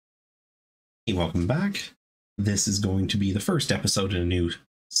Hey, welcome back. This is going to be the first episode in a new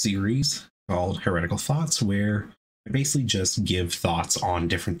series called Heretical Thoughts, where I basically just give thoughts on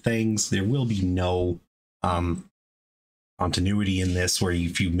different things. There will be no continuity in this, where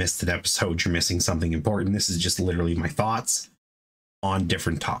if you missed an episode, you're missing something important. This is just literally my thoughts on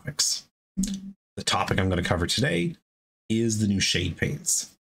different topics. The topic I'm going to cover today is the new shade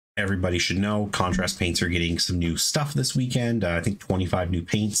paints. Everybody should know contrast paints are getting some new stuff this weekend. I think 25 new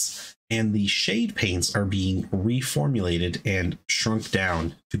paints. And the shade paints are being reformulated and shrunk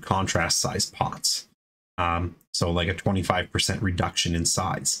down to contrast size pots. So like a 25% reduction in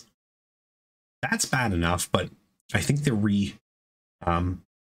size. That's bad enough, but I think the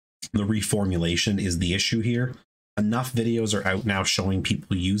reformulation is the issue here. Enough videos are out now showing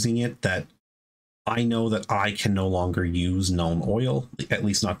people using it that I know that I can no longer use Nuln Oil, at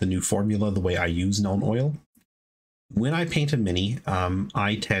least not the new formula, the way I use Nuln Oil. When I paint a mini,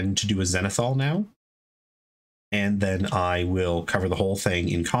 I tend to do a zenithal now, and then I will cover the whole thing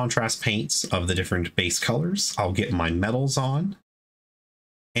in contrast paints of the different base colors. I'll get my metals on,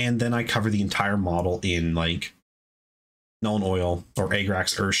 and then I cover the entire model in like Nuln Oil or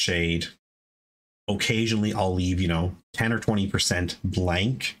Agrax Earthshade. Occasionally I'll leave, 10 or 20%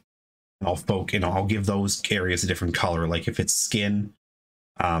 blank, and I'll give those areas a different color. Like if it's skin,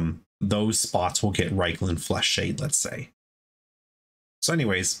 those spots will get Reikland Flesh Shade, let's say. So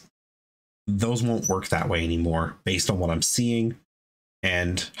anyways, those won't work that way anymore based on what I'm seeing.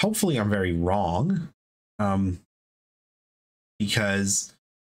 And hopefully I'm very wrong, because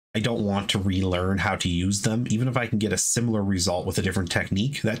I don't want to relearn how to use them. Even if I can get a similar result with a different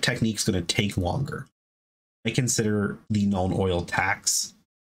technique, that technique's going to take longer. I consider the Nuln Oil tax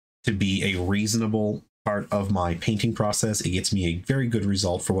to be a reasonable part of my painting process. It gets me a very good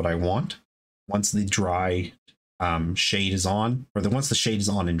result for what I want. Once the dry shade is on, once the shade is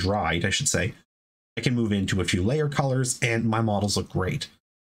on and dried, I should say, I can move into a few layer colors and my models look great.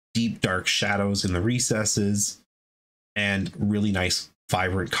 Deep dark shadows in the recesses and really nice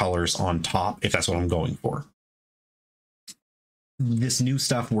vibrant colors on top, if that's what I'm going for. This new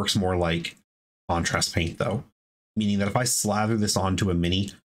stuff works more like contrast paint though, meaning that if I slather this onto a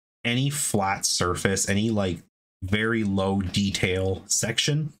mini, any flat surface, any like very low detail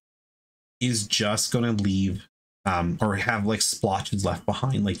section is just going to leave or have like splotches left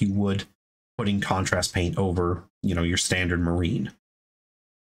behind, like you would putting contrast paint over, your standard marine.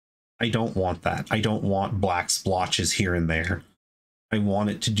 I don't want that. I don't want black splotches here and there. I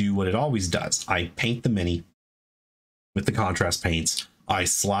want it to do what it always does. I paint the mini with the contrast paints. I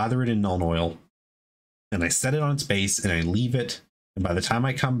slather it in Nuln Oil and I set it on its base and I leave it. And by the time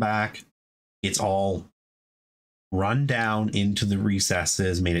I come back, it's all run down into the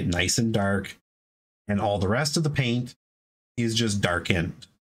recesses, made it nice and dark, and all the rest of the paint is just darkened.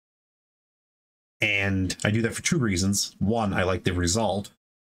 And I do that for two reasons. One, I like the result,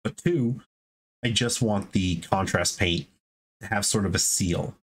 but two, I just want the contrast paint to have sort of a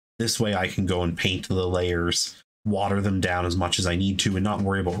seal. This way I can go and paint the layers, water them down as much as I need to, and not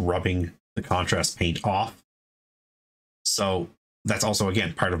worry about rubbing the contrast paint off. So that's also,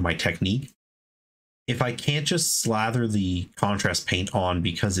 again, part of my technique. If I can't just slather the contrast paint on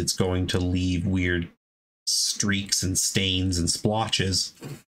because it's going to leave weird streaks and stains and splotches,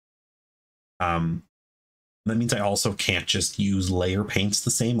 that means I also can't just use layer paints the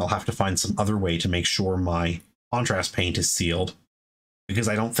same. I'll have to find some other way to make sure my contrast paint is sealed, because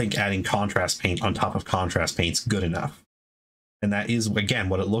I don't think adding contrast paint on top of contrast paint's good enough. And that is, again,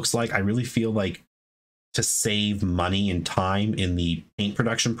 what it looks like. I really feel like to save money and time in the paint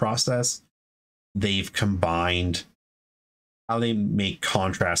production process, they've combined how they make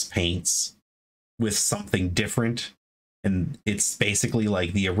contrast paints with something different. And it's basically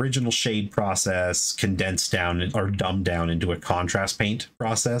like the original shade process condensed down or dumbed down into a contrast paint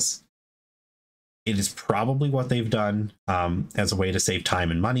process. It is probably what they've done as a way to save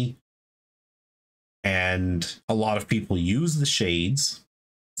time and money. And a lot of people use the shades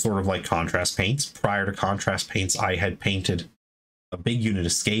sort of like contrast paints. Prior to contrast paints, I had painted a big unit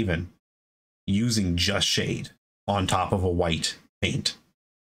of Skaven using just shade on top of a white paint.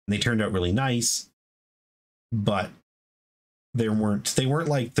 And they turned out really nice, but they weren't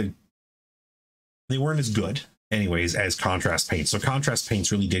as good anyways as contrast paints. So contrast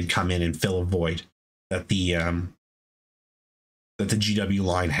paints really did come in and fill a void that the GW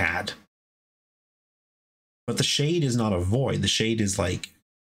line had. But the shade is not a void. The shade is like,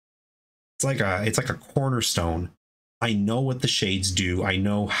 it's like a cornerstone. I know what the shades do. I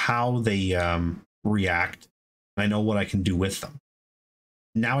know how they react. I know what I can do with them.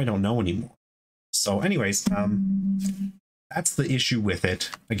 Now I don't know anymore. So anyways, that's the issue with it.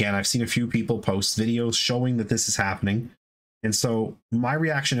 Again, I've seen a few people post videos showing that this is happening. And so my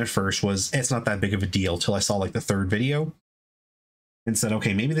reaction at first was, it's not that big of a deal, till I saw like the third video and said,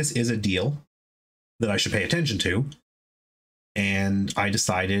 okay, maybe this is a deal that I should pay attention to. And I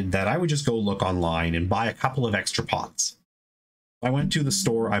decided that I would just go look online and buy a couple of extra pots. I went to the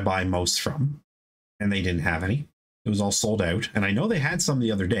store I buy most from, and they didn't have any. It was all sold out. And I know they had some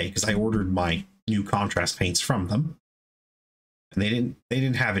the other day because I ordered my new contrast paints from them. And they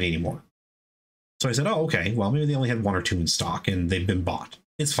didn't have it anymore. So I said, oh, okay, well, maybe they only had one or two in stock and they've been bought.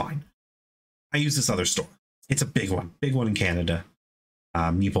 It's fine. I use this other store. It's a big one in Canada,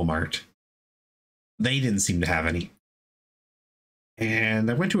 Meeple Mart. They didn't seem to have any. And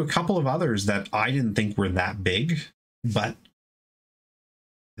I went to a couple of others that I didn't think were that big, but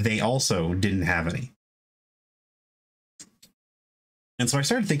they also didn't have any. And so I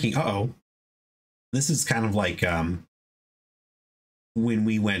started thinking, uh-oh, this is kind of like when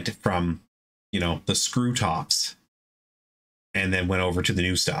we went from, you know, the screw tops and then went over to the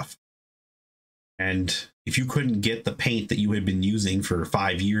new stuff. And if you couldn't get the paint that you had been using for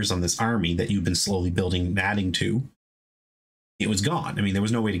 5 years on this army that you've been slowly building and adding to, it was gone. I mean, there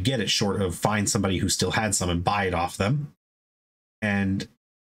was no way to get it short of find somebody who still had some and buy it off them. And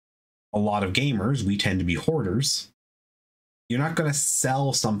a lot of gamers, we tend to be hoarders. You're not going to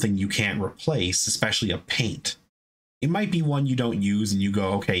sell something you can't replace, especially a paint. It might be one you don't use and you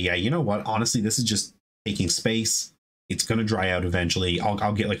go, okay, yeah, you know what? Honestly, this is just taking space. It's going to dry out eventually.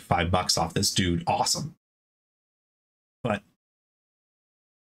 I'll get like $5 off this dude. Awesome. But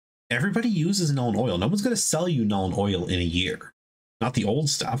everybody uses Nuln Oil. No one's going to sell you Nuln Oil in a year. Not the old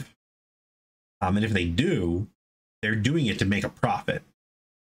stuff. And if they do, they're doing it to make a profit.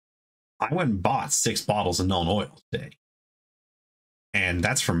 I went and bought 6 bottles of Nuln Oil today. And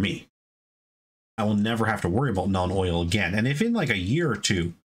that's from me. I will never have to worry about Nuln Oil again. And if in like a year or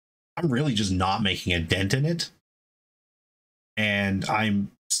two, I'm really just not making a dent in it, and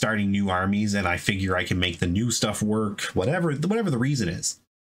I'm starting new armies and I figure I can make the new stuff work, whatever the reason is,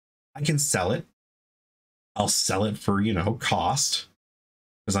 I can sell it. I'll sell it for, you know, cost,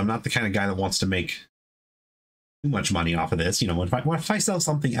 because I'm not the kind of guy that wants to make too much money off of this. You know, if I sell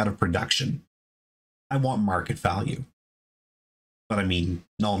something out of production, I want market value. But I mean,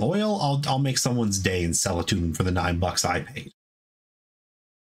 Nuln Oil, I'll make someone's day and sell it to them for the $9 I paid.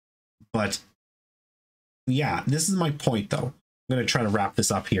 But yeah, this is my point though. I'm going to try to wrap this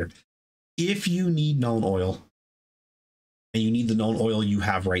up here. If you need Nuln Oil, and you need the Nuln Oil you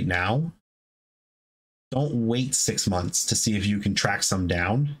have right now, don't wait 6 months to see if you can track some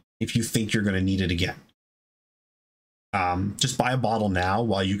down if you think you're going to need it again. Just buy a bottle now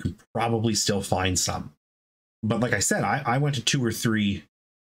while you can probably still find some. But like I said, I went to 2 or 3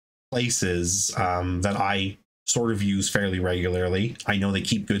 places that I sort of use fairly regularly. I know they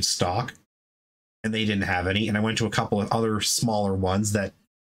keep good stock, and they didn't have any. And I went to a couple of other smaller ones that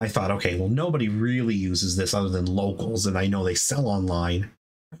I thought, okay, well, nobody really uses this other than locals, and I know they sell online,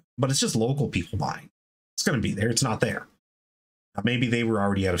 but it's just local people buying. It's going to be there. It's not there. Maybe they were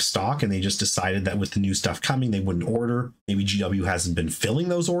already out of stock and they just decided that with the new stuff coming, they wouldn't order. Maybe GW hasn't been filling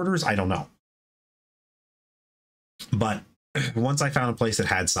those orders. I don't know. But once I found a place that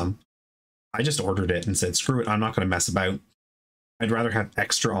had some, I just ordered it and said, screw it, I'm not going to mess about. I'd rather have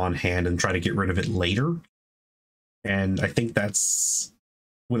extra on hand and try to get rid of it later. And I think that's,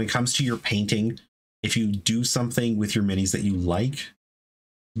 when it comes to your painting, if you do something with your minis that you like,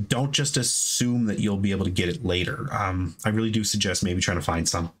 don't just assume that you'll be able to get it later. I really do suggest maybe trying to find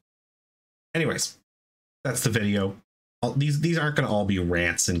some. Anyways, that's the video. These aren't going to all be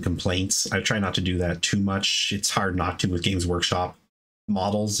rants and complaints. I try not to do that too much. It's hard not to with Games Workshop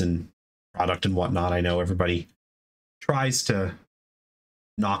models and product and whatnot. I know everybody tries to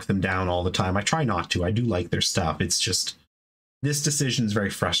knock them down all the time. I try not to. I do like their stuff. It's just, this decision is very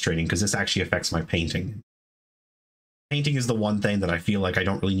frustrating because this actually affects my painting. Painting is the one thing that I feel like I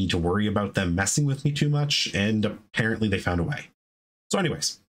don't really need to worry about them messing with me too much, and apparently they found a way. So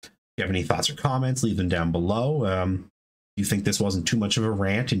anyways, if you have any thoughts or comments, leave them down below. If you think this wasn't too much of a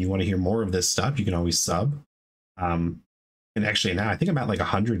rant and you want to hear more of this stuff, you can always sub. And actually now I think I'm at like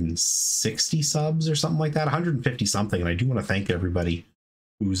 160 subs or something like that, 150 something. And I do want to thank everybody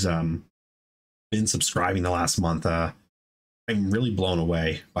who's been subscribing the last month. I'm really blown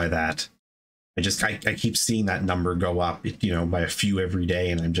away by that. I keep seeing that number go up, you know, by a few every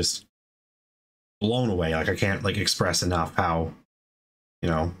day, and I'm just blown away. Like, I can't like express enough how, you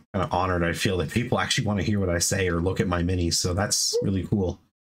know, kind of honored I feel that people actually want to hear what I say or look at my minis. So that's really cool.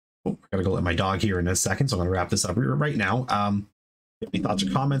 Oh, I gotta go let my dog here in a second, so I'm gonna wrap this up right now. If you have any thoughts or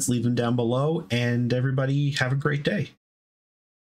comments, leave them down below, and everybody have a great day.